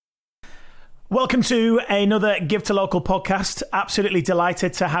Welcome to another Give to Local podcast. Absolutely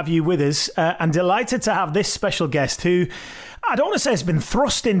delighted to have you with us and delighted to have this special guest who I don't want to say has been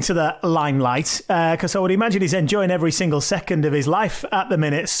thrust into the limelight because I would imagine he's enjoying every single second of his life at the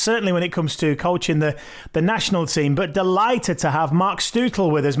minute, certainly when it comes to coaching the national team, but delighted to have Mark Stoutel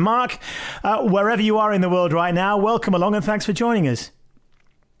with us. Mark, wherever you are in the world right now, welcome along and thanks for joining us.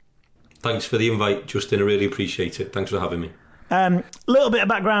 Thanks for the invite, Justin. I really appreciate it. Thanks for having me. A little bit of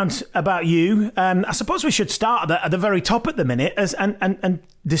background about you. I suppose we should start at the very top at the minute and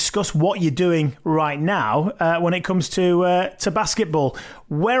discuss what you're doing right now when it comes to basketball.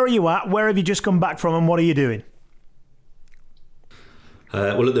 Where are you at? Where have you just come back from and what are you doing?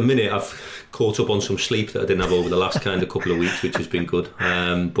 Well, at the minute, I've caught up on some sleep that I didn't have over the last kind of couple of weeks, which has been good.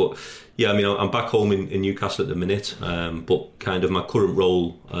 But yeah, I mean, I'm back home in Newcastle at the minute, but kind of my current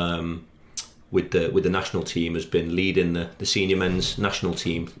role with the national team has been leading the senior men's national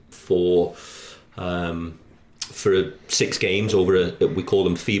team for 6 games over we call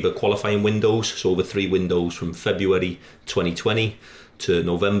them FIBA qualifying windows, so over 3 windows from February 2020 to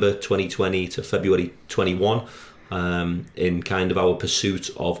November 2020 to February 21, in kind of our pursuit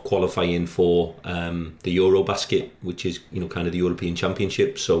of qualifying for the Eurobasket, which is kind of the European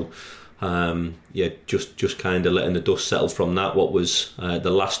Championship. So just kind of letting the dust settle from that. What was the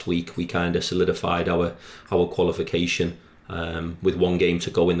last week, we kind of solidified our qualification with 1 game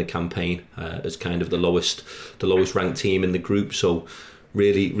to go in the campaign as kind of the lowest ranked team in the group. So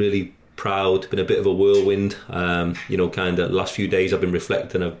really proud. Been a bit of a whirlwind. Kind of last few days I've been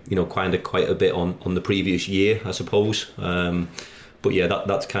reflecting kind of quite a bit on the previous year, I suppose. But yeah,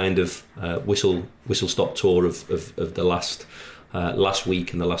 that's kind of whistle stop tour of the last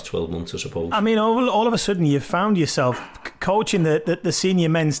week and the last 12 months, I suppose. I mean, all of a sudden you've found yourself coaching the senior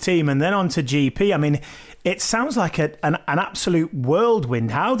men's team and then on to GP. I mean, it sounds like an absolute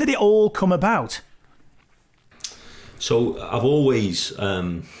whirlwind. How did it all come about? So I've always,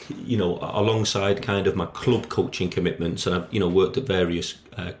 alongside kind of my club coaching commitments, and I've, worked at various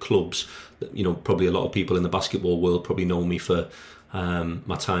clubs, probably a lot of people in the basketball world probably know me for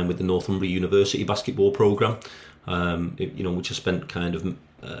my time with the Northumbria University basketball programme. Which I spent kind of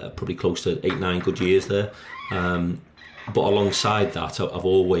probably close to 8-9 good years there. But alongside that, I've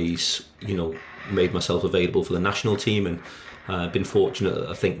always, made myself available for the national team and been fortunate that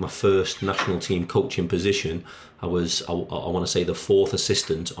I think my first national team coaching position, I want to say the 4th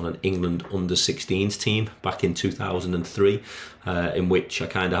assistant on an England under-16s team back in 2003, in which I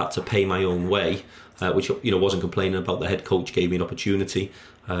kind of had to pay my own way, which, wasn't complaining about. The head coach gave me an opportunity.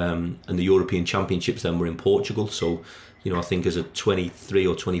 And the European Championships then were in Portugal. So, I think as a 23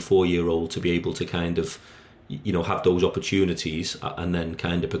 or 24 year old to be able to kind of, have those opportunities and then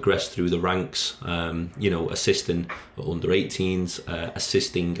kind of progress through the ranks, assisting at under 18s,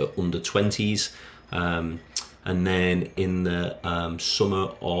 assisting at under 20s. And then in the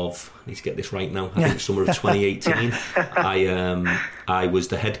summer of, I need to get this right now, I think summer of 2018, I was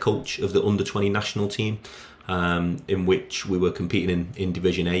the head coach of the under 20 national team. In which we were competing in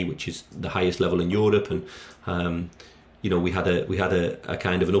Division A, which is the highest level in Europe, and we had a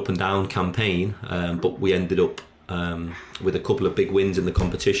kind of an up and down campaign, but we ended up with a couple of big wins in the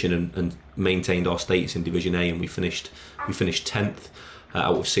competition and maintained our status in Division A, and we finished 10th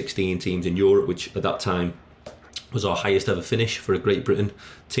out of 16 teams in Europe, which at that time was our highest ever finish for a Great Britain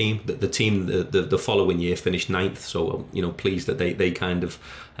team. The team the following year finished 9th, so pleased that they kind of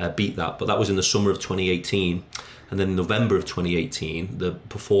beat that. But that was in the summer of 2018, and then in November of 2018, the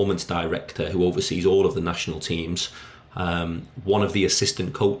performance director who oversees all of the national teams, one of the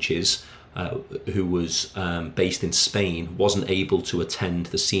assistant coaches who was based in Spain, wasn't able to attend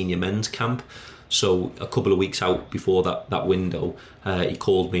the senior men's camp. So a couple of weeks out before that window, he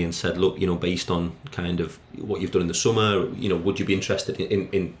called me and said, look, based on kind of what you've done in the summer, would you be interested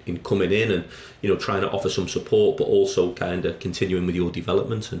in coming in and, trying to offer some support, but also kind of continuing with your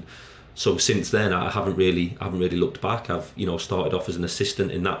development? And so since then, I haven't really looked back. I've, started off as an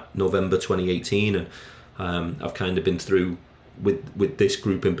assistant in that November 2018, and I've kind of been through with this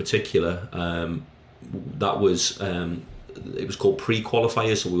group in particular. That was... it was called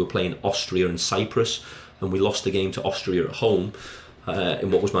pre-qualifiers, so we were playing Austria and Cyprus, and we lost the game to Austria at home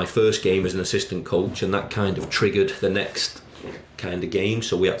in what was my first game as an assistant coach, and that kind of triggered the next kind of game.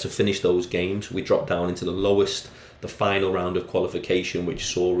 So we had to finish those games. We dropped down into the final round of qualification, which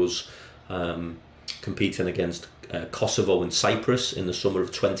saw us competing against Kosovo and Cyprus in the summer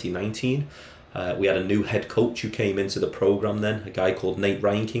of 2019. We had a new head coach who came into the programme then, a guy called Nate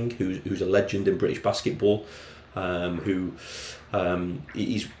Reinking, who's a legend in British basketball.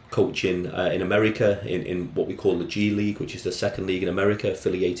 He's coaching in America in what we call the G League, which is the second league in America,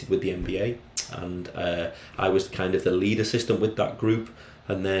 affiliated with the NBA. and I was kind of the lead assistant with that group,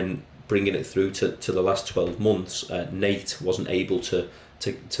 and then bringing it through to the last 12 months, Nate wasn't able to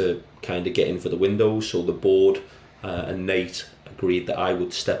kind of get in for the windows, so the board and Nate agreed that I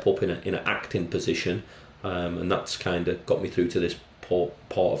would step up in an acting position, and that's kind of got me through to this part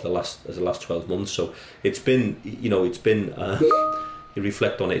of the last 12 months. So it's been, you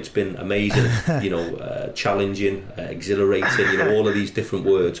reflect on it, it's been amazing, challenging, exhilarating, all of these different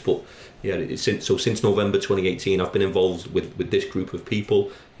words. But yeah, since November 2018, I've been involved with this group of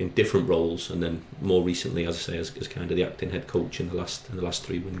people in different roles, and then more recently, as I say, as kind of the acting head coach in the last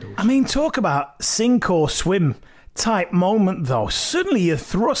 3 windows. I mean, talk about sink or swim type moment, though. Suddenly you're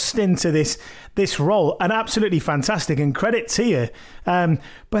thrust into this role, and absolutely fantastic, and credit to you.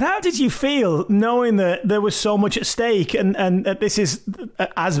 But how did you feel knowing that there was so much at stake, and that this is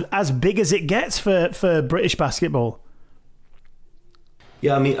as big as it gets for British basketball?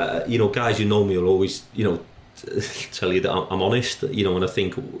 Yeah, I mean, guys who know me will always, tell you that I'm honest, and I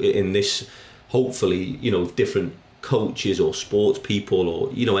think in this, hopefully, different coaches or sports people or,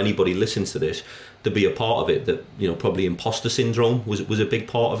 anybody listens to this, to be a part of it, that, probably imposter syndrome was a big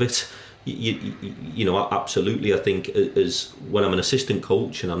part of it. Absolutely. I think as when I'm an assistant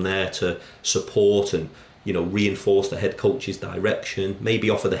coach and I'm there to support and, reinforce the head coach's direction,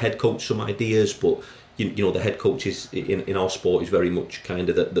 maybe offer the head coach some ideas, but the head coach is in our sport is very much kind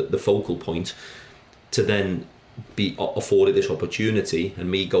of the focal point. To then be afforded this opportunity, and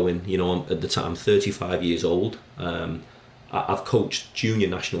me going, at the time I'm 35 years old. I've coached junior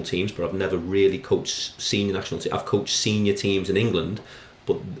national teams, but I've never really coached senior national teams. I've coached senior teams in England,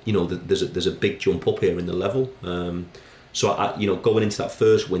 but there's a big jump up here in the level. So I, going into that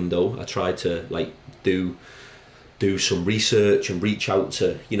first window, I tried to do some research and reach out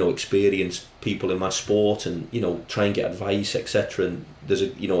to experienced people in my sport, and try and get advice, etc. And there's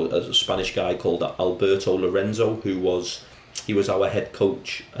a Spanish guy called Alberto Lorenzo who was our head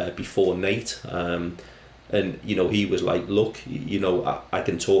coach before Nate, and he was like, look, I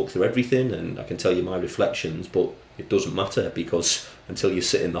can talk through everything and I can tell you my reflections, but it doesn't matter, because until you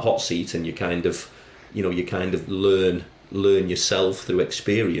sit in the hot seat and you kind of learn yourself through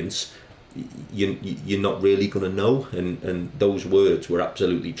experience, you're not really going to know. And those words were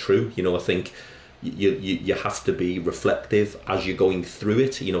absolutely true. I think you have to be reflective as you're going through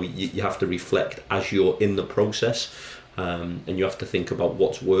it. You have to reflect as you're in the process, and you have to think about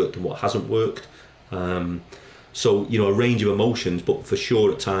what's worked and what hasn't worked. So a range of emotions, but for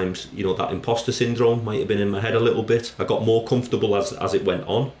sure at times that imposter syndrome might have been in my head a little bit. I got more comfortable as it went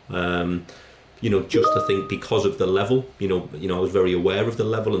on. Just I think because of the level, I was very aware of the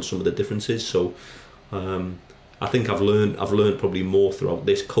level and some of the differences. So I think I've learned probably more throughout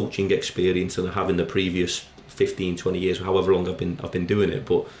this coaching experience than I have in the previous 15, 20 years, however long I've been doing it.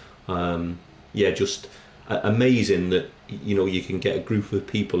 But just amazing that you can get a group of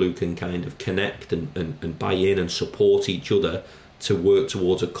people who can kind of connect and buy in and support each other to work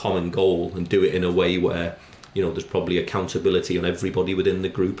towards a common goal, and do it in a way where there's probably accountability on everybody within the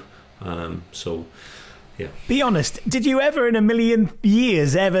group. So, yeah. Be honest, did you ever in a million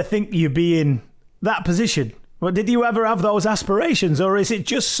years ever think you'd be in that position? Well, did you ever have those aspirations, or is it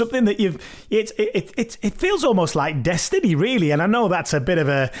just something that it feels almost like destiny, really? And I know that's a bit of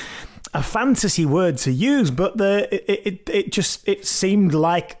a fantasy word to use, but it seemed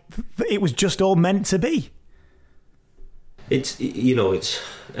like it was just all meant to be.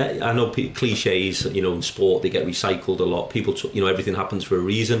 I know cliches, in sport, they get recycled a lot. People, everything happens for a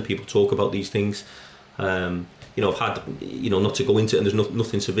reason. People talk about these things. I've had, not to go into it, and there's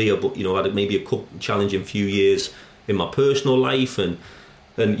nothing severe, but, I had maybe a challenging few years in my personal life, and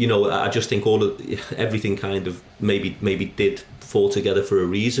I just think everything kind of maybe did fall together for a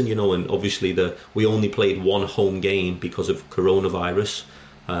reason, and obviously we only played one home game because of coronavirus.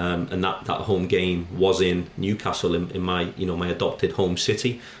 And that home game was in Newcastle, in my my adopted home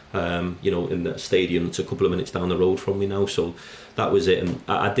city, in the stadium that's a couple of minutes down the road from me now. So that was it. And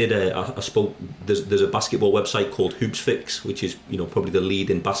I spoke. There's a basketball website called HoopsFix, which is probably the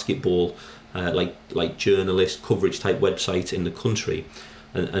leading basketball like journalist coverage type website in the country.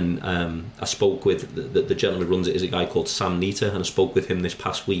 And I spoke with the gentleman who runs it is a guy called Sam Nita, and I spoke with him this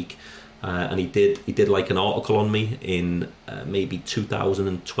past week. And he did like an article on me in maybe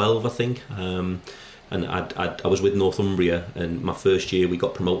 2012, I think. And I was with Northumbria, and my first year we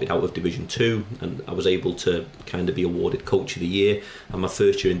got promoted out of Division 2, and I was able to kind of be awarded Coach of the Year. And my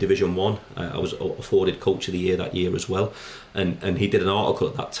first year in Division 1, I was afforded Coach of the Year that year as well. And he did an article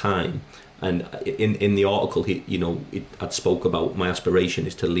at that time And in the article, I'd spoke about my aspiration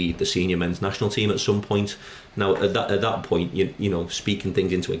is to lead the senior men's national team at some point. Now, at that point, speaking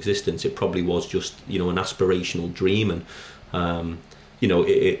things into existence, it probably was just, an aspirational dream. And,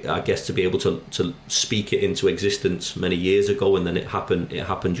 I guess to be able to speak it into existence many years ago, and then it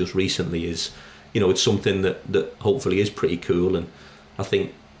happened just recently is, it's something that hopefully is pretty cool. And I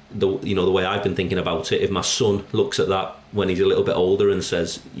think the way I've been thinking about it, if my son looks at that when he's a little bit older and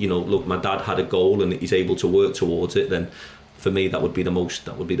says, look, my dad had a goal and he's able to work towards it, then for me that would be the most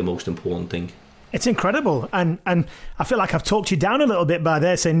important thing. It's incredible, and I feel like I've talked you down a little bit by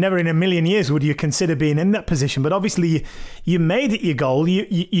there, saying never in a million years would you consider being in that position. But obviously, you made it your goal.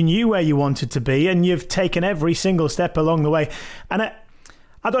 You knew where you wanted to be, and you've taken every single step along the way. And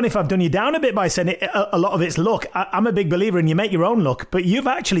I don't know if I've done you down a bit by saying a lot of it's luck. I'm a big believer in you make your own luck, but you've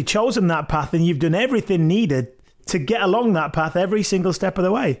actually chosen that path, and you've done everything needed to get along that path every single step of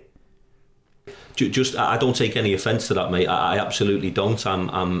the way. Just, I don't take any offence to that, mate. I absolutely don't.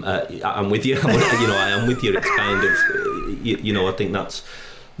 I'm with you. I am with you. It's kind of, I think that's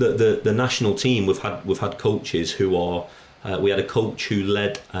the national team. We've had coaches who are. We had a coach who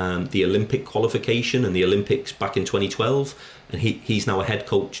led the Olympic qualification and the Olympics back in 2012, and he's now a head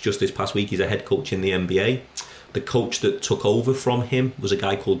coach. Just this past week, he's a head coach in the NBA. The coach that took over from him was a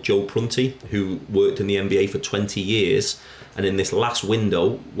guy called Joe Prunty, who worked in the NBA for 20 years. And in this last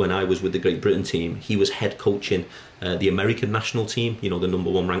window, when I was with the Great Britain team, he was head coaching the American national team, the number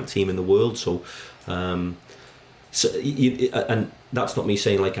one ranked team in the world. So, and that's not me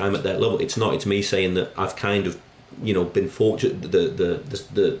saying like I'm at that level. It's not. It's me saying that I've kind of, been fortunate.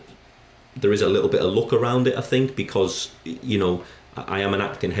 There is a little bit of luck around it, I think, because, I am an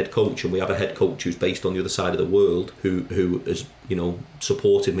acting head coach, and we have a head coach who's based on the other side of the world who has,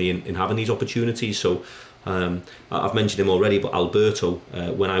 supported me in having these opportunities. So, I've mentioned him already, but Alberto,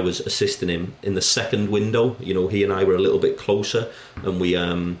 when I was assisting him in the second window, he and I were a little bit closer, and we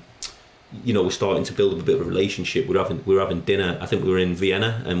we're starting to build up a bit of a relationship. We were having dinner. I think we were in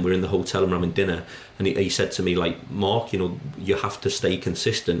Vienna, and we're in the hotel and we're having dinner. And he said to me, like, Mark, you have to stay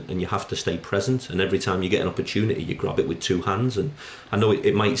consistent and you have to stay present. And every time you get an opportunity, you grab it with two hands. And I know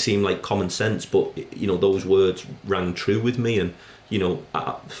it might seem like common sense, but those words rang true with me. And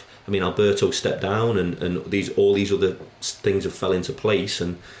I mean, Alberto stepped down, and all these other things have fell into place.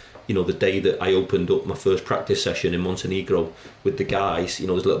 And the day that I opened up my first practice session in Montenegro with the guys, there's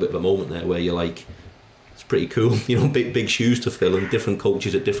a little bit of a moment there where you're like, it's pretty cool. Big shoes to fill, and different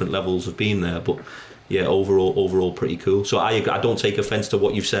coaches at different levels have been there. But yeah, overall pretty cool. So I don't take offence to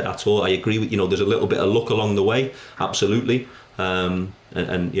what you've said at all. I agree with there's a little bit of luck along the way, absolutely.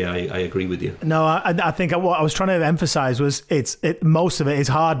 And yeah, I agree with you. No, I think what I was trying to emphasise was most of it is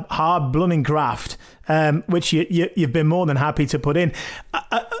hard blooming graft, which you've been more than happy to put in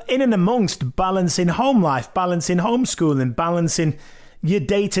and amongst balancing home life, balancing homeschooling, balancing your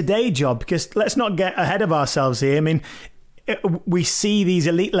day-to-day job. Because let's not get ahead of ourselves here. I mean, we see these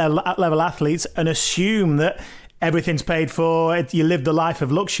elite level athletes and assume that everything's paid for, you live the life of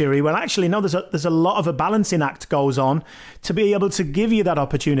luxury. Well, actually, no, there's a lot of a balancing act goes on to be able to give you that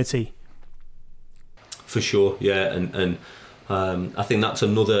opportunity. For sure, yeah, and I think that's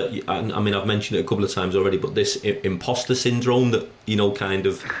another. I mean, I've mentioned it a couple of times already, but this imposter syndrome that kind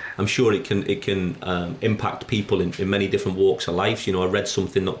of, I'm sure it can impact people in many different walks of life. I read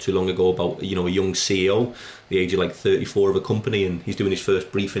something not too long ago about a young CEO, the age of like 34 of a company, and he's doing his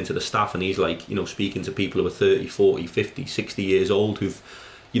first briefing to the staff, and he's like speaking to people who are 30, 40, 50, 60 years old who've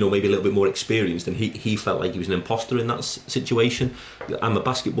maybe a little bit more experienced, and he felt like he was an imposter in that situation. I'm a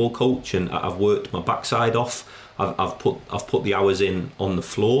basketball coach, and I've worked my backside off. I've put the hours in on the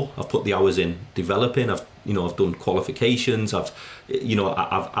floor. I've put the hours in developing. I've done qualifications. I've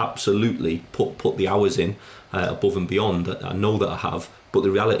absolutely put the hours in above and beyond. I know that I have. But the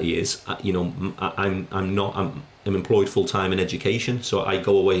reality is, I'm employed full time in education. So I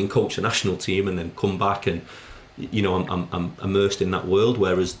go away and coach a national team, and then come back, and I'm immersed in that world.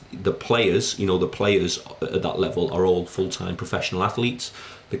 Whereas the players at that level are all full time professional athletes.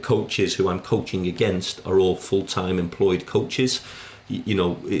 The coaches who I'm coaching against are all full-time employed coaches.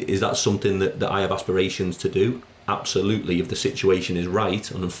 Is that something that I have aspirations to do? Absolutely, if the situation is right.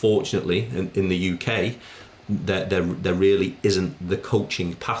 And unfortunately, in the UK, there really isn't the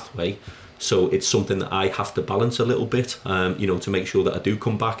coaching pathway. So it's something that I have to balance a little bit, to make sure that I do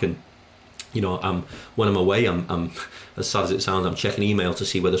come back. And when I'm away, I'm as sad as it sounds, I'm checking email to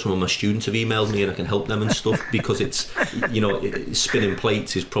see whether some of my students have emailed me and I can help them and stuff, because it's spinning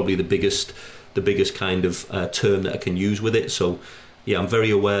plates is probably the biggest kind of term that I can use with it. So yeah, I'm very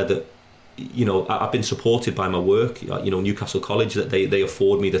aware that I've been supported by my work. Newcastle College, that they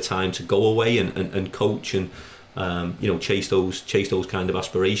afford me the time to go away and coach and chase those kind of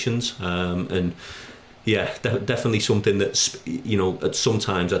aspirations. And yeah, definitely something that's,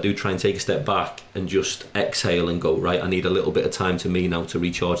 sometimes I do try and take a step back and just exhale and go, right, I need a little bit of time to me now to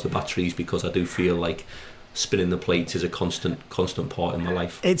recharge the batteries, because I do feel like spinning the plates is a constant part in my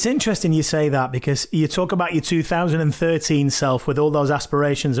life. It's interesting you say that, because you talk about your 2013 self with all those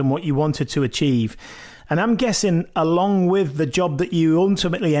aspirations and what you wanted to achieve. And I'm guessing along with the job that you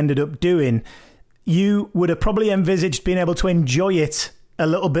ultimately ended up doing, you would have probably envisaged being able to enjoy it a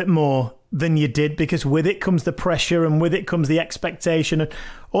little bit more than you did, because with it comes the pressure and with it comes the expectation, and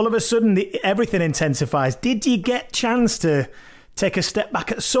all of a sudden everything intensifies. Did you get chance to take a step back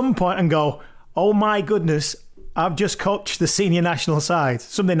at some point and go, oh my goodness, I've just coached the senior national side,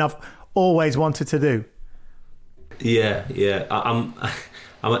 something I've always wanted to do? Yeah.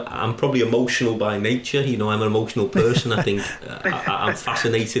 I'm probably emotional by nature. I'm an emotional person. I think I'm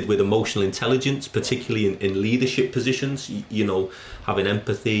fascinated with emotional intelligence, particularly in leadership positions. Having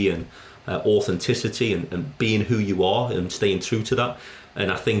empathy and authenticity and being who you are and staying true to that.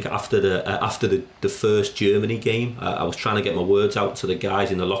 And I think after the first Germany game, I was trying to get my words out to the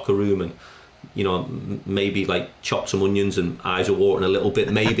guys in the locker room, and maybe like chop some onions and eyes are watering a little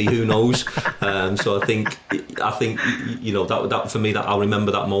bit, maybe, who knows. So I think that for me, that I'll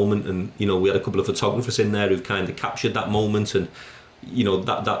remember that moment. And we had a couple of photographers in there who've kind of captured that moment, and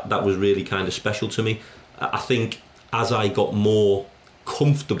that was really kind of special to me. I think as I got more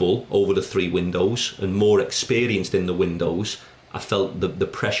comfortable over the 3 windows and more experienced in the windows, I felt the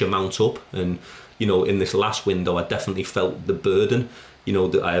pressure mount up. And in this last window, I definitely felt the burden.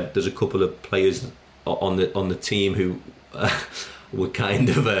 There's a couple of players on the team who were kind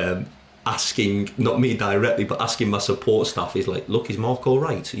of asking, not me directly, but asking my support staff, is like, look, is Mark all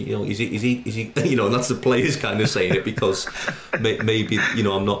right? Is he and that's the players kind of saying it, because maybe,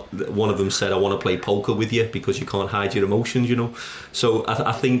 I'm not, one of them said, I want to play poker with you because you can't hide your emotions, So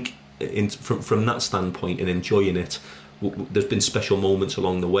I think from that standpoint and enjoying it, there's been special moments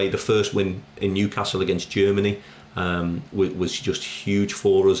along the way. The first win in Newcastle against Germany was just huge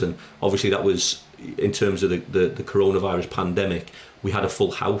for us, and obviously that was in terms of the coronavirus pandemic. We had a full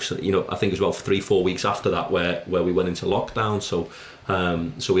house. I think it was about 3-4 weeks after that where we went into lockdown. So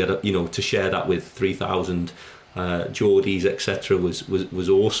we had to share that with 3,000 Geordies, etc. was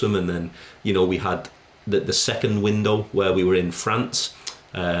awesome. And then we had the second window where we were in France.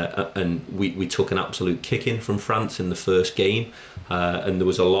 And we took an absolute kicking from France in the first game, and there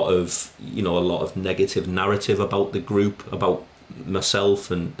was a lot of negative narrative about the group, about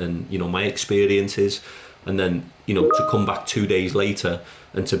myself and my experiences, and then to come back 2 days later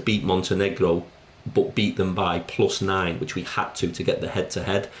and to beat Montenegro, but beat them by +9, which we had to get the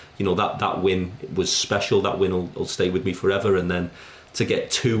head-to-head. That win was special. That win will stay with me forever. And then to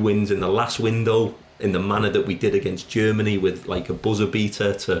get 2 wins in the last window in the manner that we did against Germany, with like a buzzer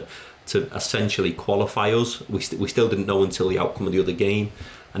beater to essentially qualify us. We still didn't know until the outcome of the other game.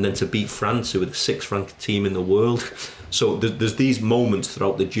 And then to beat France, who were the 6th ranked team in the world. So there's these moments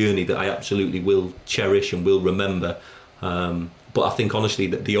throughout the journey that I absolutely will cherish and will remember. But I think honestly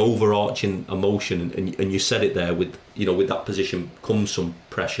that the overarching emotion, and you said it there, with that position comes some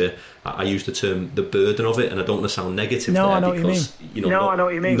pressure. I use the term the burden of it, and I don't want to sound negative. No, there, I know because, what you mean. I know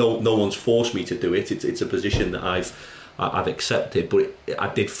what you mean. No one's forced me to do it. It's a position that I've accepted, but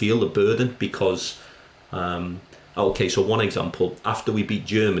I did feel the burden because. Okay, so one example: after we beat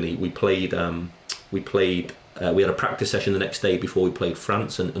Germany, we had a practice session the next day before we played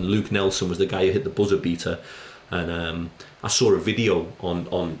France, and Luke Nelson was the guy who hit the buzzer beater. And I saw a video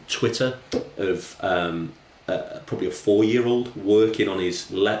on Twitter of probably a 4-year-old working on his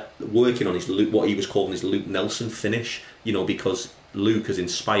what he was calling his Luke Nelson finish. Because Luke has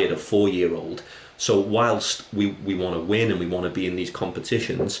inspired a 4-year-old. So whilst we want to win and we want to be in these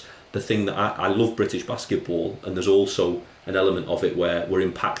competitions, the thing that I love British basketball, and there's also an element of it where we're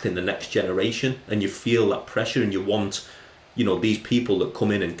impacting the next generation, and you feel that pressure, and you want, these people that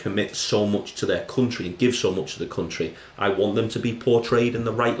come in and commit so much to their country and give so much to the country, I want them to be portrayed in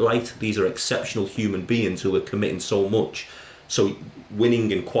the right light. These are exceptional human beings who are committing so much. So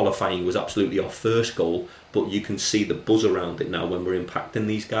winning and qualifying was absolutely our first goal, but you can see the buzz around it now when we're impacting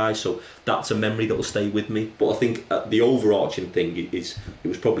these guys. So that's a memory that will stay with me. But I think the overarching thing is it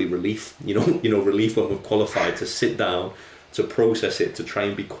was probably relief. Relief when we've qualified, to sit down, to process it, to try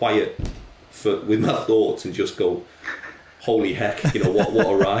and be quiet with my thoughts and just go, holy heck, what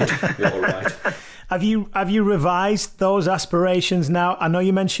a ride, what a ride. Have you revised those aspirations now? I know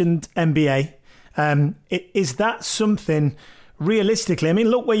you mentioned NBA. Is that something realistically, I mean,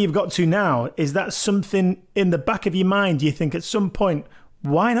 look where you've got to now. Is that something in the back of your mind you think at some point,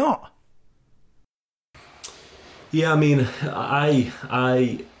 why not? Yeah, I mean, I'm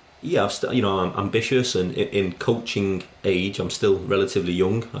ambitious, and in coaching age, I'm still relatively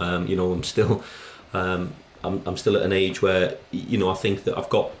young. I'm still at an age where, I think that I've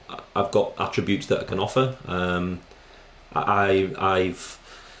got attributes that I can offer.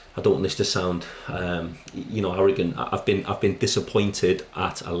 I don't want this to sound, arrogant. I've been disappointed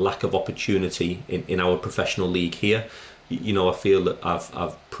at a lack of opportunity in our professional league here. I feel that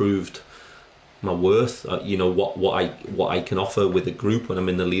I've proved my worth. What I can offer with a group when I'm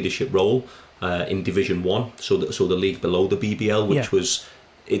in the leadership role in Division 1. So the league below the BBL, which was.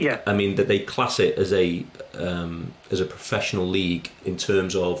 I mean, that they class it as a professional league in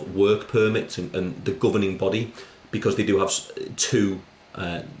terms of work permits and the governing body, because they do have two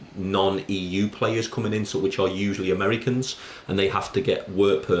non-EU players coming in, which are usually Americans, and they have to get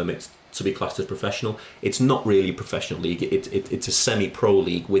work permits to be classed as professional. It's not really a professional league. It's a semi-pro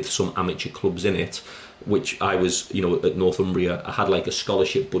league with some amateur clubs in it, which I was, at Northumbria, I had like a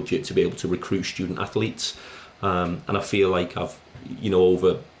scholarship budget to be able to recruit student athletes, and I feel like I've,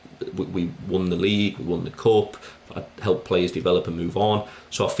 we won the league, we won the cup, I helped players develop and move on.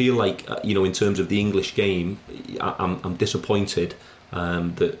 So I feel like, in terms of the English game, I'm disappointed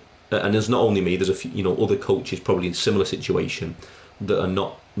that, and there's not only me, there's a few, other coaches probably in a similar situation that are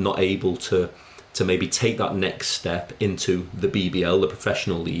not able to maybe take that next step into the BBL, the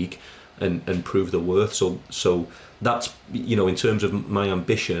professional league, and prove their worth. So that's, in terms of my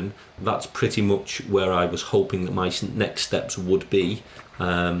ambition, that's pretty much where I was hoping that my next steps would be.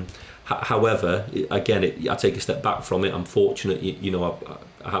 However, again, I take a step back from it. I'm fortunate,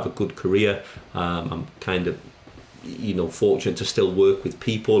 I have a good career. I'm kind of, fortunate to still work with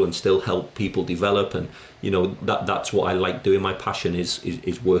people and still help people develop, and that's what I like doing. My passion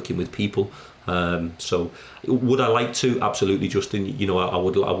is working with people. So would I like to? Absolutely, Justin. I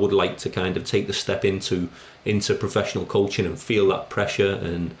would like to kind of take the step into professional coaching and feel that pressure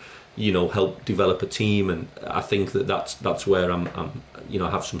and help develop a team. And I think that's where I'm I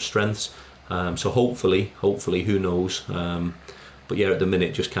have some strengths. So hopefully, who knows? But yeah, at the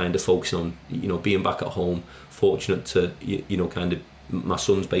minute, just kind of focusing on being back at home. Fortunate to kind of, my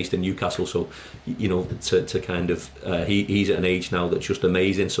son's based in Newcastle, so to kind of he's at an age now that's just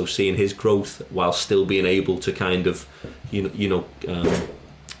amazing. So seeing his growth while still being able to kind of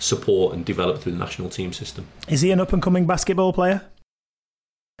support and develop through the national team system. Is he an up and coming basketball player?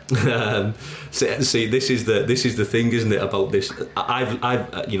 See, this is the thing, isn't it, about this? I've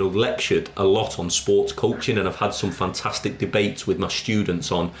lectured a lot on sports coaching, and I've had some fantastic debates with my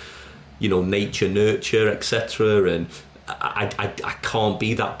students on nature, nurture, etc. And I can't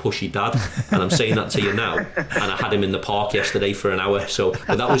be that pushy dad, and I'm saying that to you now. And I had him in the park yesterday for an hour,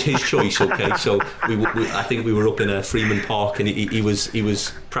 but that was his choice. Okay, so I think we were up in Freeman Park, and he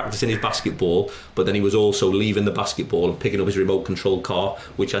was practicing his basketball, but then he was also leaving the basketball and picking up his remote control car,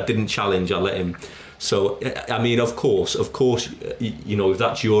 which I didn't challenge. I let him. So I mean, of course, if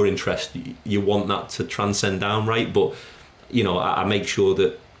that's your interest, you want that to transcend down, right? But I make sure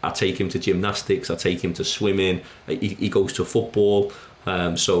that I take him to gymnastics, I take him to swimming, he goes to football.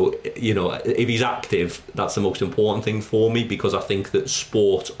 So, if he's active, that's the most important thing for me, because I think that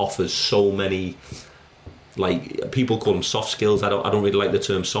sport offers so many, like, people call them soft skills. I don't really like the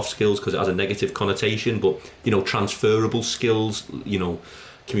term soft skills because it has a negative connotation, but, transferable skills,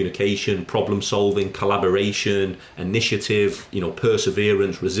 communication, problem solving, collaboration, initiative,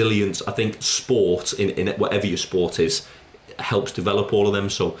 perseverance, resilience. I think sport, in whatever your sport is, helps develop all of them.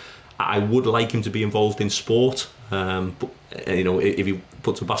 So I would like him to be involved in sport, but if he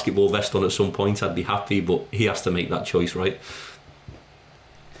puts a basketball vest on at some point, I'd be happy, but he has to make that choice, right?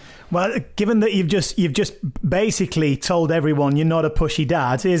 Well, given that you've just basically told everyone you're not a pushy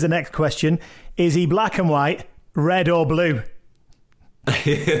dad, here's the next question: is he black and white, red or blue?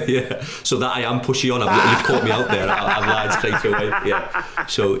 Yeah, so that I am pushy on. You've caught me out there. I've lied straight away. Yeah,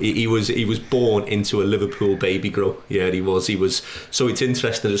 so he was born into a Liverpool baby grow. Yeah, he was. So it's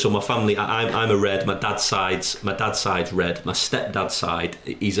interesting. So my family, I'm a red. My dad's side's red. My stepdad's side,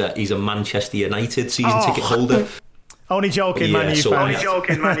 he's a Manchester United season ticket holder. Only joking, Man U fans.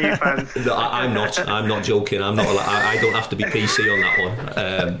 No, I'm not joking. I don't have to be PC on that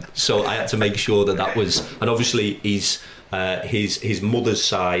one. So I had to make sure that was, and obviously his mother's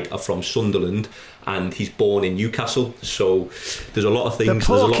side are from Sunderland, and he's born in Newcastle. So there's a lot of things.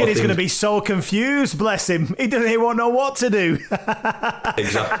 The poor kid is going to be so confused, bless him. He won't know what to do.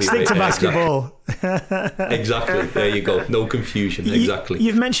 Exactly. Stick to basketball. Exactly. There you go. No confusion. Exactly.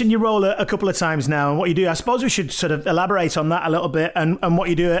 You've mentioned your role a couple of times now and what you do. I suppose we should sort of elaborate on that a little bit and what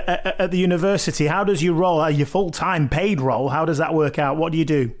you do at the university. How does your role, your full-time paid role, how does that work out? What do you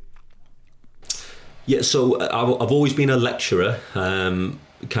do? Yeah, so I've always been a lecturer,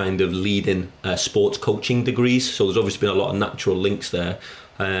 kind of leading sports coaching degrees. So there's obviously been a lot of natural links there.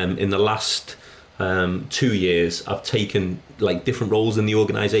 In the last 2 years, I've taken like different roles in the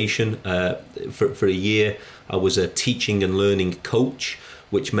organisation. For a year, I was a teaching and learning coach,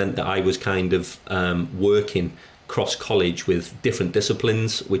 which meant that I was kind of working cross college with different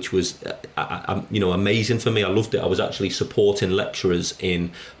disciplines, which was amazing for me. I loved it. I was actually supporting lecturers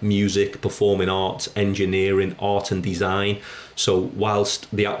in music, performing arts, engineering, art and design. So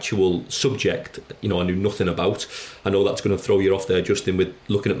whilst the actual subject, I knew nothing about, I know that's going to throw you off there, Justin, with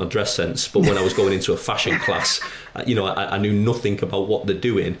looking at my dress sense, but when I was going into a fashion class, I knew nothing about what they're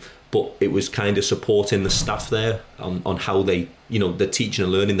doing, but it was kind of supporting the staff there on how they, the teaching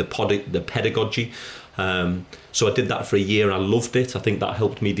and learning, the pedagogy. So I did that for a year and I loved it. I think that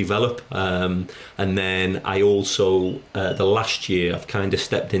helped me develop. And then I also, the last year, I've kind of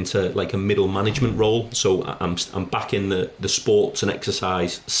stepped into like a middle management role. So I'm back in the sports and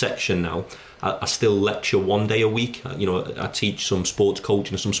exercise section now. I still lecture 1 day a week. I teach some sports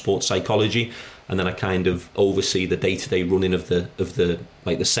coaching and some sports psychology. And then I kind of oversee the day-to-day running of the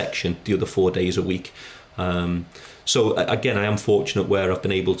section the other 4 days a week. So again, I am fortunate where I've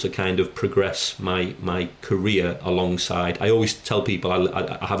been able to kind of progress my career alongside. I always tell people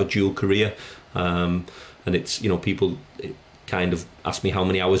I have a dual career, and it's people kind of ask me how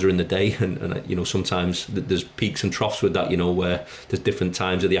many hours are in the day, and sometimes there's peaks and troughs with that. Where there's different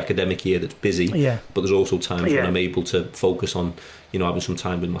times of the academic year that's busy, but there's also times when I'm able to focus on having some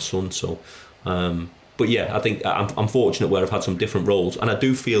time with my son. So. But yeah, I think I'm fortunate where I've had some different roles, and I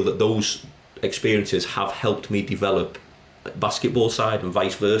do feel that those experiences have helped me develop basketball side and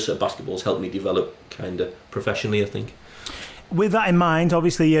vice versa. Basketball's helped me develop kind of professionally, I think. With that in mind,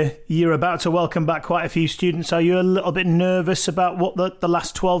 obviously you're about to welcome back quite a few students. Are you a little bit nervous about what the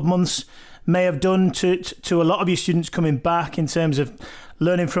last 12 months may have done to a lot of your students coming back in terms of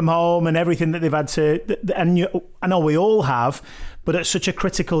learning from home and everything that they've had to, and I know we all have, but at such a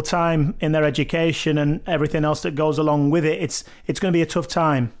critical time in their education and everything else that goes along with it, it's going to be a tough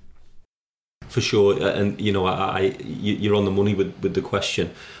time. For sure, and you're on the money with the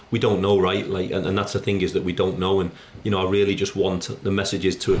question. We don't know, right? And that's the thing, is that we don't know. And I really just want the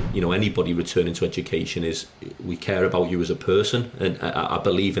messages to anybody returning to education is we care about you as a person, and I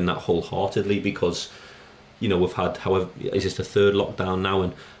believe in that wholeheartedly, because we've had, however, is this the third lockdown now,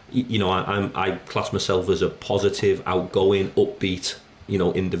 and I class myself as a positive, outgoing, upbeat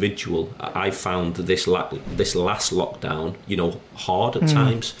individual. I found this last lockdown hard at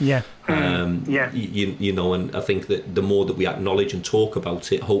times. And I think that the more that we acknowledge and talk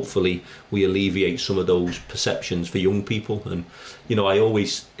about it, hopefully we alleviate some of those perceptions for young people. And I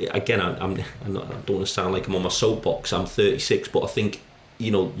always, again, I don't want to sound like I'm on my soapbox. I'm 36, but I think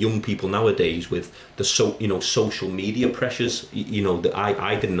young people nowadays with the social media pressures that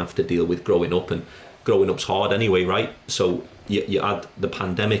I didn't have to deal with growing up, and growing up's hard anyway, right? So you add the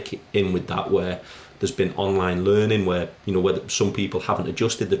pandemic in with that, where there's been online learning, where where some people haven't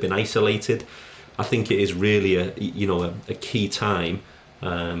adjusted, they've been isolated. I think it is really a key time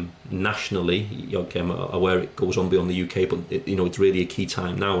nationally. Okay, I'm aware it goes on beyond the UK, but it's really a key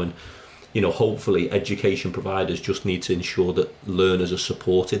time now, and hopefully education providers just need to ensure that learners are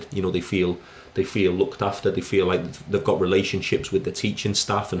supported. They feel looked after, they feel like they've got relationships with the teaching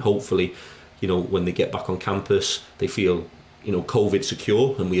staff, and hopefully when they get back on campus they feel COVID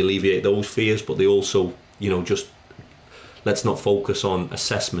secure, and we alleviate those fears. But they also just, let's not focus on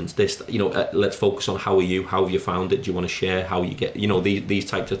assessments, let's focus on how have you found it, do you want to share how you get these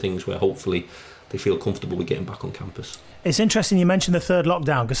types of things, where hopefully they feel comfortable with getting back on campus. It's interesting you mentioned the third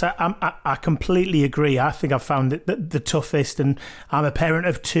lockdown, because I completely agree. I think I've found it the toughest, and I'm a parent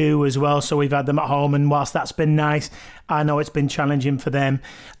of two as well, so we've had them at home, and whilst that's been nice, I know it's been challenging for them.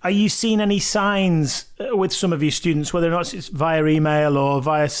 Are you seeing any signs with some of your students, whether or not it's via email or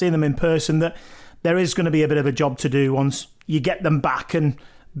via seeing them in person, that there is going to be a bit of a job to do once you get them back and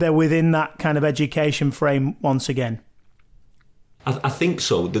they're within that kind of education frame once again? I think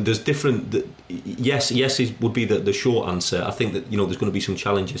so. There's different. Yes would be the short answer. I think that there's going to be some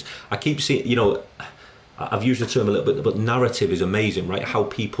challenges. I keep seeing. I've used the term a little bit, but narrative is amazing, right? How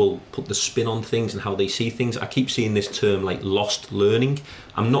people put the spin on things and how they see things. I keep seeing this term like lost learning.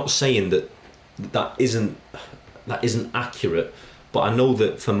 I'm not saying that that isn't accurate. But I know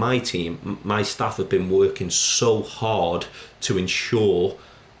that for my team, my staff have been working so hard to ensure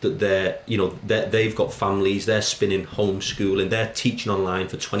that they've got families, they're spinning homeschooling, they're teaching online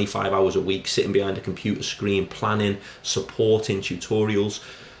for 25 hours a week, sitting behind a computer screen, planning, supporting tutorials.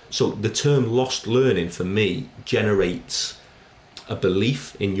 So the term lost learning for me generates a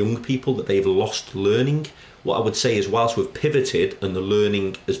belief in young people that they've lost learning. What I would say is, whilst we've pivoted and the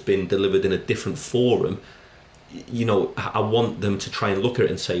learning has been delivered in a different forum, I want them to try and look at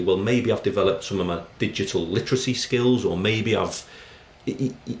it and say, well, maybe I've developed some of my digital literacy skills, or maybe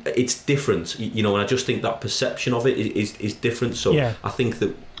it's different, and I just think that perception of it is different. So yeah. I think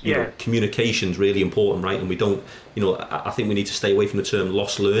that communication's really important, right? And we don't, I think we need to stay away from the term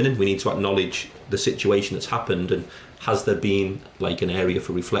lost learning. We need to acknowledge the situation that's happened, and has there been like an area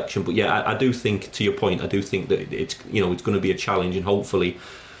for reflection. But yeah, I do think, to your point, I do think that it's it's going to be a challenge, and hopefully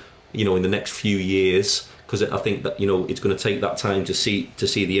in the next few years, because I think that it's going to take that time to see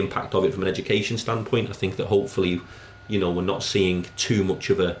the impact of it from an education standpoint. I think that hopefully we're not seeing too much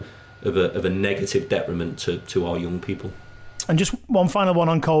of a negative detriment to our young people. And just one final one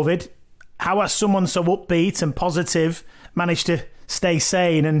on COVID. How has someone so upbeat and positive managed to stay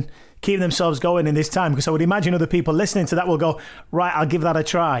sane and keep themselves going in this time? Because I would imagine other people listening to that will go, right, I'll give that a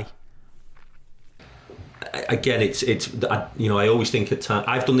try. Again, I always think at times,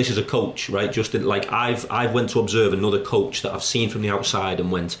 I've done this as a coach, right? I've went to observe another coach that I've seen from the outside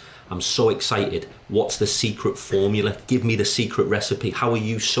and went, I'm so excited. What's the secret formula? Give me the secret recipe. How are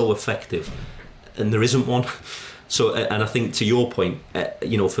you so effective? And there isn't one. So, and I think to your point,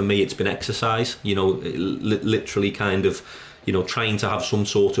 for me, it's been exercise, literally kind of, trying to have some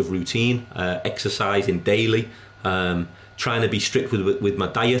sort of routine, exercising daily, trying to be strict with my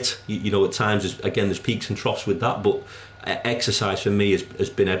diet. At times, there's peaks and troughs with that, but exercise for me has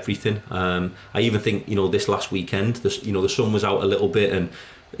been everything. I even think, this last weekend, the sun was out a little bit, and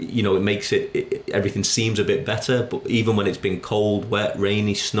it makes everything seems a bit better. But even when it's been cold, wet,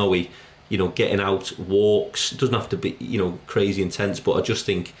 rainy, snowy, getting out, walks, it doesn't have to be, crazy intense, but I just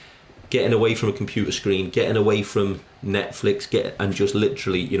think getting away from a computer screen, getting away from Netflix, and just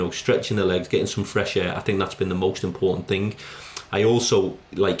literally, stretching the legs, getting some fresh air, I think that's been the most important thing. I also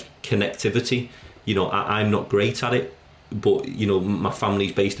like connectivity. I'm not great at it, but, my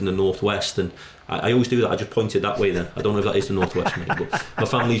family's based in the Northwest, and I always do that. I just pointed that way then. I don't know if that is the Northwest, mate, but my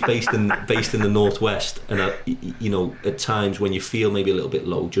family's based in the Northwest, and at times when you feel maybe a little bit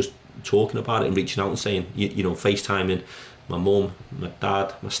low, just talking about it and reaching out and saying, FaceTiming my mum, my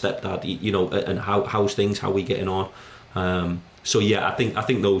dad, my stepdad, and how's things, how are we getting on? So yeah, I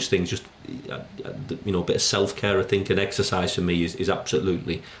think those things, just a bit of self-care, I think, and exercise for me is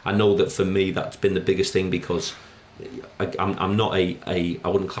absolutely. I know that for me that's been the biggest thing, because I'm not I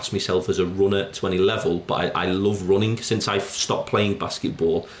wouldn't class myself as a runner to any level, but I love running. Since I've stopped playing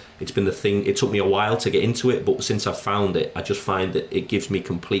basketball, it's been the thing. It took me a while to get into it, but since I've found it, I just find that it gives me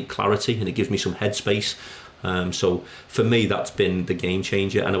complete clarity and it gives me some headspace. So for me, that's been the game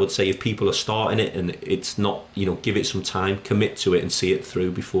changer. And I would say, if people are starting it and it's not, give it some time, commit to it and see it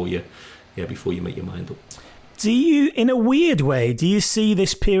through before you make your mind up. Do you, in a weird way, do you see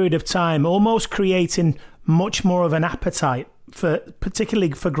this period of time almost creating much more of an appetite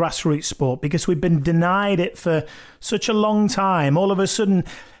particularly for grassroots sport, because we've been denied it for such a long time? All of a sudden,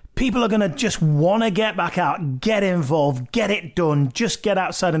 people are going to just want to get back out, get involved, get it done, just get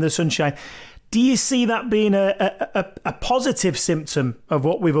outside in the sunshine. Do you see that being a positive symptom of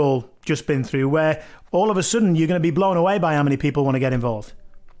what we've all just been through, where all of a sudden you're going to be blown away by how many people want to get involved?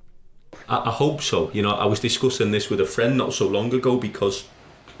 I hope so. I was discussing this with a friend not so long ago, because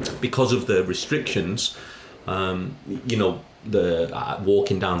of the restrictions, the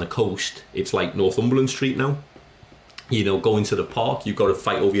walking down the coast, it's like Northumberland Street now. Going to the park, you've got to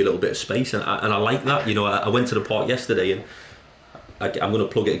fight over your little bit of space, and I like that. I went to the park yesterday, and I'm going to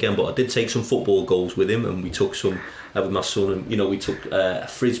plug it again, but I did take some football goals with him, and we took some with my son, and we took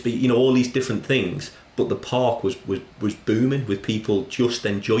frisbee, all these different things. But the park was booming with people just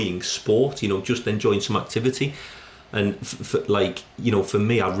enjoying sport, just enjoying some activity. And for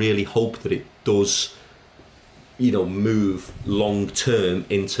me, I really hope that it does, move long term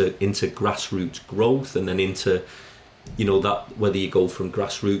into grassroots growth, and then into, that whether you go from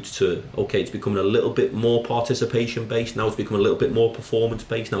grassroots to, okay, it's becoming a little bit more participation based, now it's becoming a little bit more performance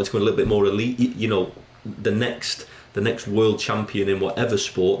based, now it's becoming a little bit more elite. The next world champion in whatever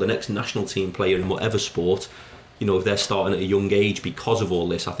sport, the next national team player in whatever sport, if they're starting at a young age because of all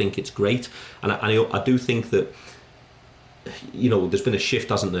this, I think it's great. And I do think that there's been a shift,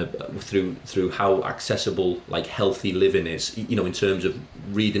 hasn't there, through how accessible like healthy living is, in terms of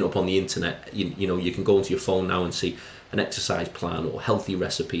reading up on the internet. You can go into your phone now and see an exercise plan or healthy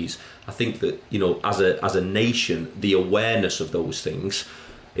recipes. I think that, as a nation, the awareness of those things,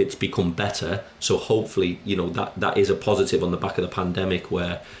 it's become better. So hopefully, that is a positive on the back of the pandemic,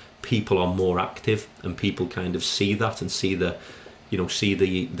 where people are more active and people kind of see that and see the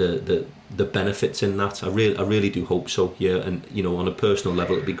benefits in that. I really do hope so. Yeah, and on a personal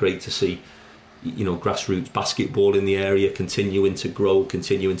level, it'd be great to see grassroots basketball in the area continuing to grow,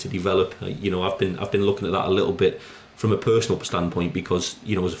 continuing to develop. I've been looking at that a little bit from a personal standpoint, because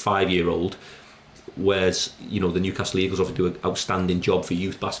as a 5-year-old, whereas the Newcastle Eagles obviously do an outstanding job for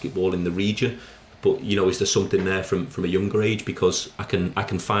youth basketball in the region. But is there something there from a younger age? Because I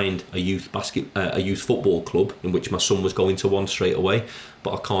can find a youth football club in which my son was going to one straight away,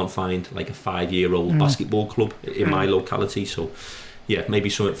 but I can't find like a 5-year-old basketball club in my locality. So yeah, maybe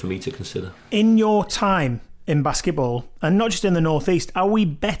something for me to consider. In your time in basketball, and not just in the Northeast, are we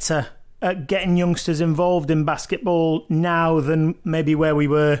better at getting youngsters involved in basketball now than maybe where we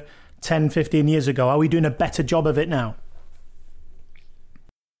were 10, 15 years ago? Are we doing a better job of it now?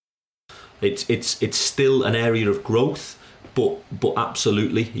 It's still an area of growth, but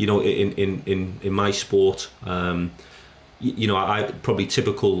absolutely, in my sport, I probably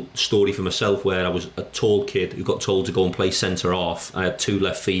typical story for myself, where I was a tall kid who got told to go and play centre half. I had 2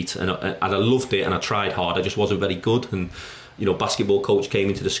 left feet, and I loved it, and I tried hard. I just wasn't very good, and basketball coach came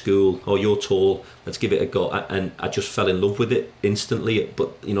into the school. Oh, you're tall, let's give it a go. And I just fell in love with it instantly.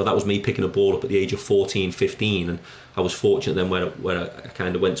 But that was me picking a ball up at the age of 14, 15, and I was fortunate then where I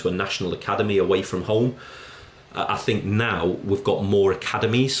kind of went to a national academy away from home. I think now we've got more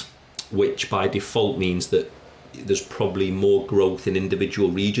academies, which by default means that there's probably more growth in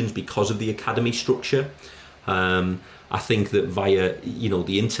individual regions because of the academy structure. I think that via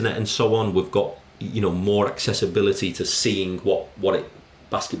the internet and so on, we've got more accessibility to seeing what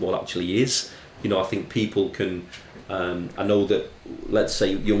basketball actually is. I think people can. I know that, let's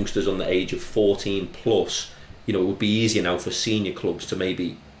say, youngsters on the age of 14 plus, it would be easier now for senior clubs to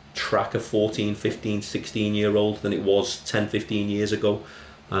maybe track a 14, 15, 16-year-old than it was 10, 15 years ago.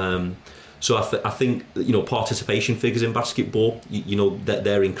 So I think participation figures in basketball, that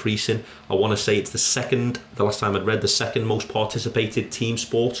they're increasing. I want to say it's the last time I'd read, the second most participated team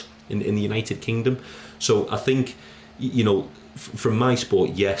sport in the United Kingdom. So I think, from my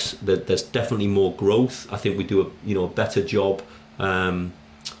sport, yes, there's definitely more growth. I think we do a better job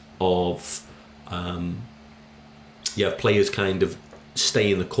of players kind of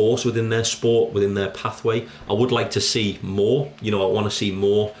staying the course within their sport, within their pathway. I would like to see more. I want to see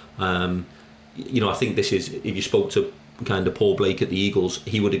more. I think this is, if you spoke to kind of Paul Blake at the Eagles,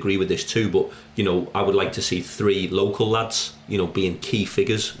 he would agree with this too. But I would like to see 3 local lads, being key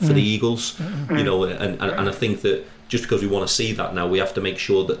figures for the Eagles. And I think that just because we want to see that now, we have to make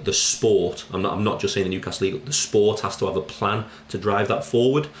sure that the sport, I'm not just saying the Newcastle Eagles, the sport has to have a plan to drive that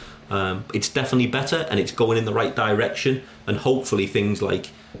forward. It's definitely better, and it's going in the right direction. And hopefully things like,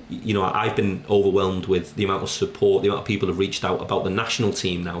 I've been overwhelmed with the amount of support, the amount of people have reached out about the national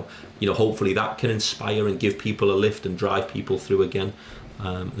team now. Hopefully that can inspire and give people a lift and drive people through again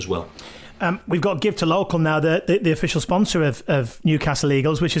as well. We've got Give to Local now, the official sponsor of Newcastle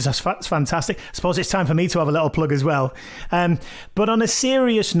Eagles, which is fantastic. I suppose it's time for me to have a little plug as well. But on a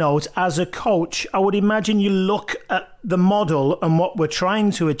serious note, as a coach, I would imagine you look at the model and what we're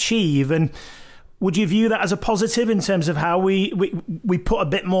trying to achieve, and would you view that as a positive in terms of how we put a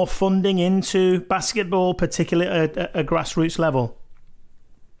bit more funding into basketball, particularly at a grassroots level?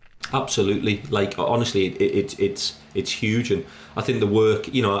 Absolutely. Like, honestly, it's huge, and I think the work,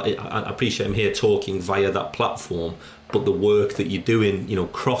 I appreciate I'm here talking via that platform, but the work that you're doing,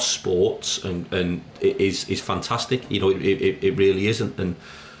 cross sports and it is fantastic. It really is, and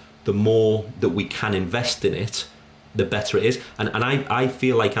the more that we can invest in it, the better it is. And I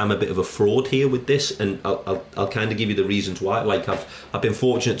feel like I'm a bit of a fraud here with this, and I'll kind of give you the reasons why. Like, I've been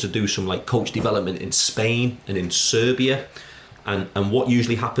fortunate to do some like coach development in Spain and in Serbia. And what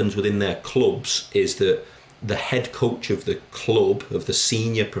usually happens within their clubs is that the head coach of the club, of the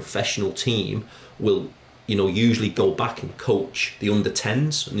senior professional team, will, usually go back and coach the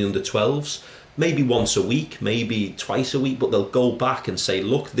under-10s and the under-12s, maybe once a week, maybe twice a week, but they'll go back and say,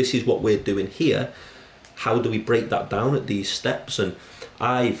 look, this is what we're doing here. How do we break that down at these steps? And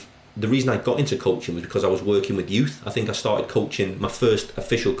the reason I got into coaching was because I was working with youth. I think I started coaching, my first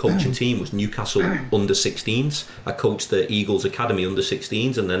official coaching team was Newcastle under-16s. I coached the Eagles Academy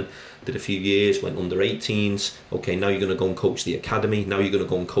under-16s, and then did a few years, went under-18s. Okay, now you're going to go and coach the academy. Now you're going to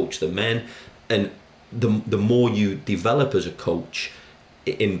go and coach the men. And the more you develop as a coach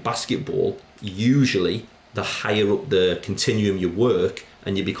in basketball, usually the higher up the continuum you work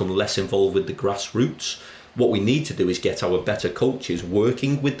and you become less involved with the grassroots. What we need to do is get our better coaches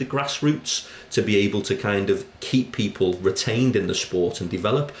working with the grassroots to be able to kind of keep people retained in the sport and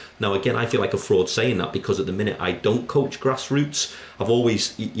develop. Now, again, I feel like a fraud saying that, because at the minute I don't coach grassroots. I've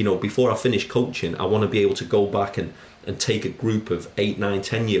always, before I finish coaching, I want to be able to go back and take a group of 8, 9,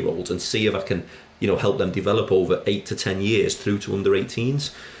 10-year-olds and see if I can, help them develop over 8 to 10 years through to under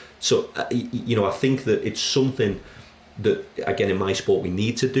 18s. So, I think that it's something that, again, in my sport we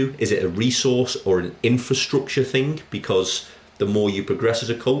need to do. Is it a resource or an infrastructure thing? Because the more you progress as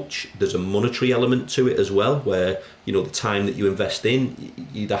a coach, there's a monetary element to it as well, where the time that you invest in,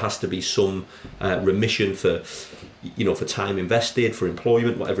 there has to be some remission for time invested, for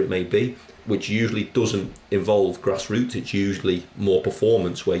employment, whatever it may be, which usually doesn't involve grassroots. It's usually more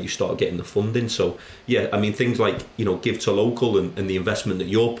performance where you start getting the funding. So yeah, I mean, things like Give to Local and the investment that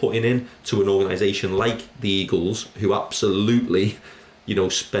you're putting in to an organisation like the Eagles, who absolutely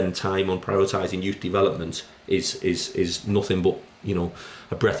spend time on prioritising youth development, is nothing but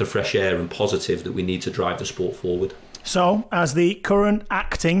a breath of fresh air and positive that we need to drive the sport forward. So, as the current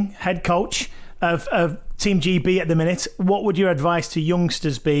acting head coach of Team GB at the minute, what would your advice to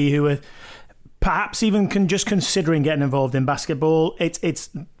youngsters be who are perhaps even just considering getting involved in basketball? It's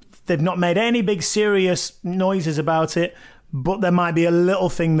they've not made any big serious noises about it, but there might be a little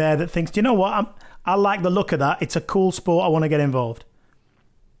thing there that thinks, you know what, I like the look of that. It's a cool sport. I want to get involved.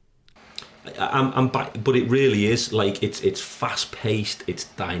 I'm back, but it really is like it's fast paced, it's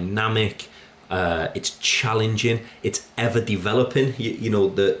dynamic, it's challenging, it's ever developing.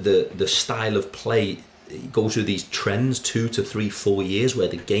 The style of play goes through these trends 2 to 3, 4 years where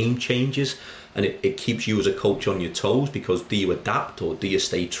the game changes, and it keeps you as a coach on your toes, because do you adapt or do you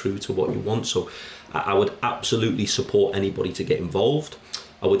stay true to what you want? So I would absolutely support anybody to get involved.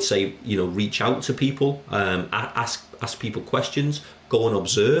 I would say reach out to people, ask people questions, go and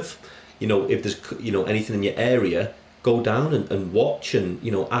observe. If there's anything in your area, go down and watch and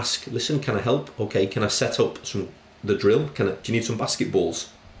ask. Listen, can I help? Okay, can I set up the drill? Do you need some basketballs?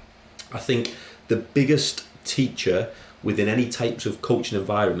 I think the biggest teacher within any types of coaching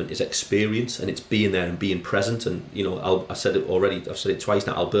environment is experience, and it's being there and being present. And I said it already. I've said it twice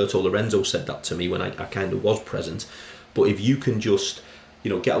now. Alberto Lorenzo said that to me when I kind of was present. But if you can just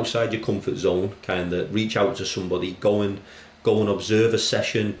get outside your comfort zone, kind of reach out to somebody, go and observe a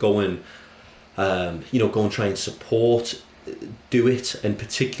session, go and try and support, do it. And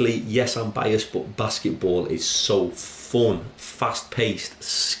particularly, yes, I'm biased, but basketball is so fun, fast-paced,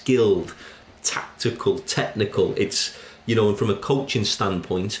 skilled, tactical, technical. It's and from a coaching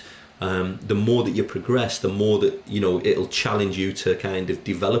standpoint, the more that you progress, the more that it'll challenge you to kind of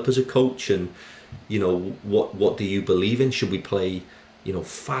develop as a coach. And what do you believe in? Should we play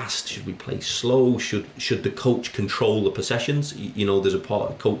fast? Should we play slow? Should the coach control the possessions? There's a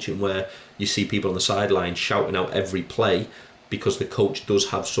part of coaching where you see people on the sideline shouting out every play because the coach does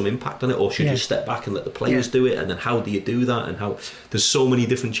have some impact on it, or should you step back and let the players do it? And then how do you do that? And how there's so many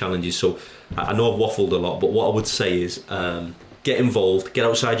different challenges. So I know I've waffled a lot, but what I would say is get involved, get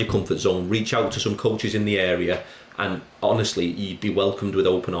outside your comfort zone, reach out to some coaches in the area, and honestly, you'd be welcomed with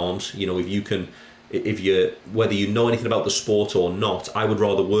open arms. Whether you know anything about the sport or not, I would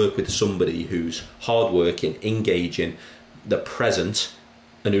rather work with somebody who's hardworking, engaging, they're present,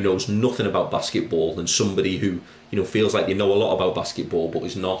 and who knows nothing about basketball, than somebody who feels like they know a lot about basketball but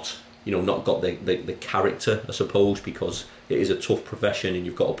is not got the character, I suppose, because it is a tough profession and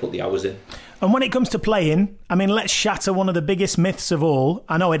you've got to put the hours in. And when it comes to playing, I mean, let's shatter one of the biggest myths of all.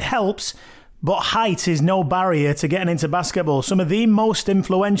 I know it helps, but height is no barrier to getting into basketball. Some of the most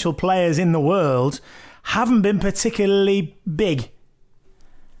influential players in the world haven't been particularly big.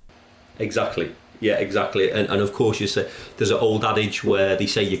 Exactly. Yeah, exactly. And of course, you say there's an old adage where they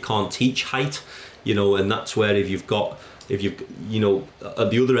say you can't teach height, and that's where if you've at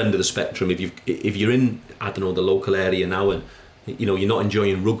the other end of the spectrum, if you're in, I don't know, the local area now, and you're not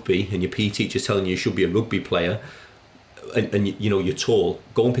enjoying rugby, and your PE teacher's telling you should be a rugby player, and you're tall,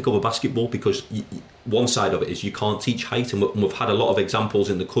 go and pick up a basketball, because one side of it is you can't teach height, and we've had a lot of examples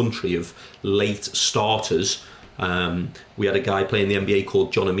in the country of late starters. We had a guy playing the NBA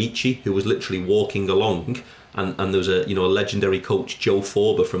called John Amici, who was literally walking along, and there was a legendary coach, Joe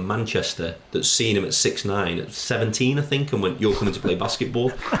Forber from Manchester, that's seen him at 6'9", at 17 I think, and went, "You're coming to play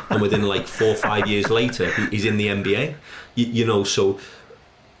basketball," and within like 4 or 5 years later he's in the NBA. So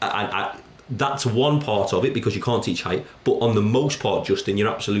I that's one part of it, because you can't teach height. But on the most part, Justin, you're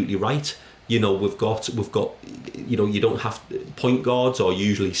absolutely right. We've got you don't have, point guards are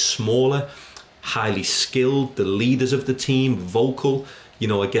usually smaller. highly skilled, the leaders of the team, vocal. You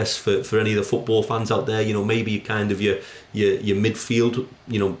know, I guess for any of the football fans out there, you know, maybe kind of your midfield,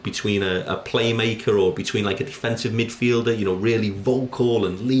 you know, between a playmaker or between like a defensive midfielder, you know, really vocal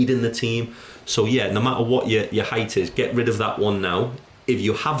and leading the team. So yeah, no matter what your height is, get rid of that one now. If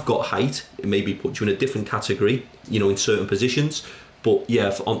you have got height, it maybe puts you in a different category, you know, in certain positions. But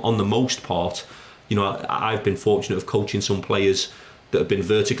yeah, on the most part, you know, I've been fortunate of coaching some players that have been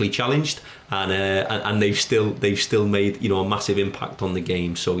vertically challenged, and they've still made, you know, a massive impact on the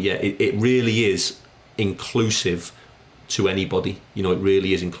game. So yeah, it really is inclusive to anybody. You know, it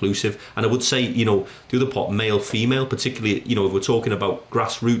really is inclusive. And I would say, you know, the other part, male, female, particularly, you know, if we're talking about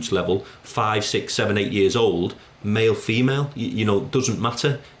grassroots level, 5, 6, 7, 8 years old, male, female, you know, doesn't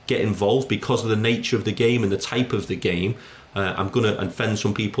matter. Get involved because of the nature of the game and the type of the game. I'm going to offend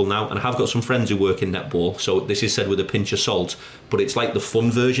some people now, and I have got some friends who work in netball, so this is said with a pinch of salt, but it's like the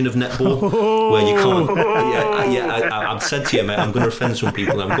fun version of netball, where you can't. I've said to you, mate, I'm going to offend some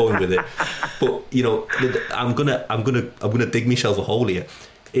people, and I'm going with it. But you know, I'm gonna dig myself a hole here.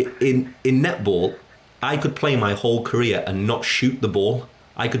 In netball, I could play my whole career and not shoot the ball.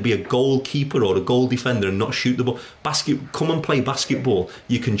 I could be a goalkeeper or a goal defender and not shoot the ball. Come and play basketball.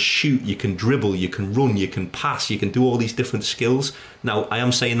 You can shoot, you can dribble, you can run, you can pass, you can do all these different skills. Now, I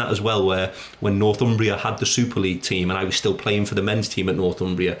am saying that as well, where when Northumbria had the Super League team and I was still playing for the men's team at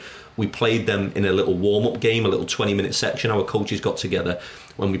Northumbria, we played them in a little warm-up game, a little 20-minute section. Our coaches got together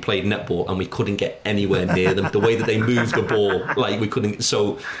when we played netball, and we couldn't get anywhere near them. The way that they moved the ball, like we couldn't.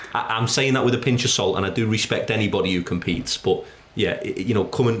 So I'm saying that with a pinch of salt, and I do respect anybody who competes, but yeah, you know,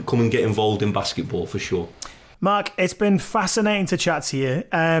 come and get involved in basketball for sure. Mark, it's been fascinating to chat to you.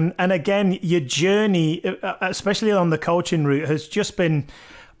 And again, your journey, especially on the coaching route, has just been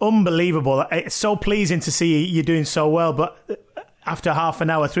unbelievable. It's so pleasing to see you doing so well. But after half an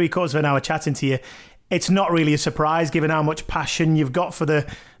hour, 3/4 of an hour chatting to you, it's not really a surprise given how much passion you've got for the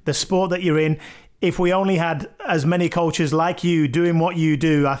sport that you're in. If we only had as many coaches like you doing what you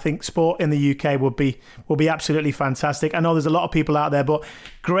do, I think sport in the UK would be absolutely fantastic. I know there's a lot of people out there, but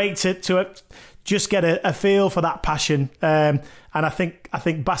great to just get a feel for that passion. And I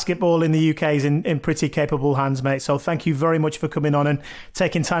think basketball in the UK is in pretty capable hands, mate. So thank you very much for coming on and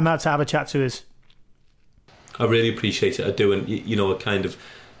taking time out to have a chat to us. I really appreciate it. I do, and you know, kind of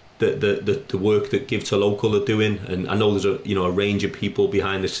the work that Give to Local are doing, and I know there's a range of people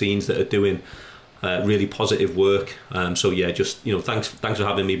behind the scenes that are doing really positive work. So yeah, just, you know, thanks for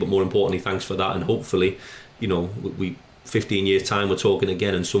having me, but more importantly, thanks for that. And hopefully, you know, we 15 years time we're talking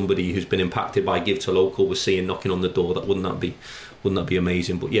again, and somebody who's been impacted by Give to Local we're seeing knocking on the door. Wouldn't that be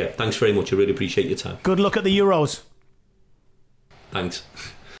amazing? But yeah, thanks very much. I really appreciate your time. Good luck at the Euros. Thanks.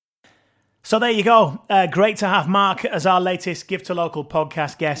 So there you go. Great to have Mark as our latest Give to Local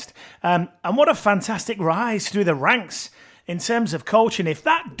podcast guest. And what a fantastic rise through the ranks in terms of coaching. If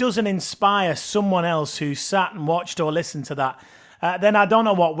that doesn't inspire someone else who sat and watched or listened to that, then I don't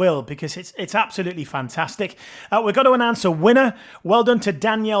know what will, because it's absolutely fantastic. We're going to announce a winner. Well done to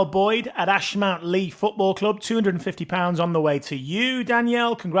Danielle Boyd at Ashmount Lee Football Club. £250 on the way to you,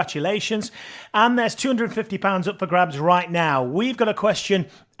 Danielle. Congratulations. And there's £250 up for grabs right now. We've got a question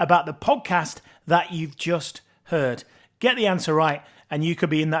about the podcast that you've just heard. Get the answer right, and you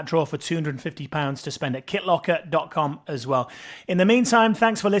could be in that draw for £250 to spend at kitlocker.com as well. In the meantime,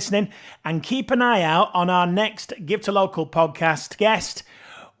 thanks for listening, and keep an eye out on our next Give to Local podcast guest.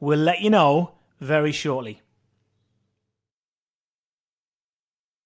 We'll let you know very shortly.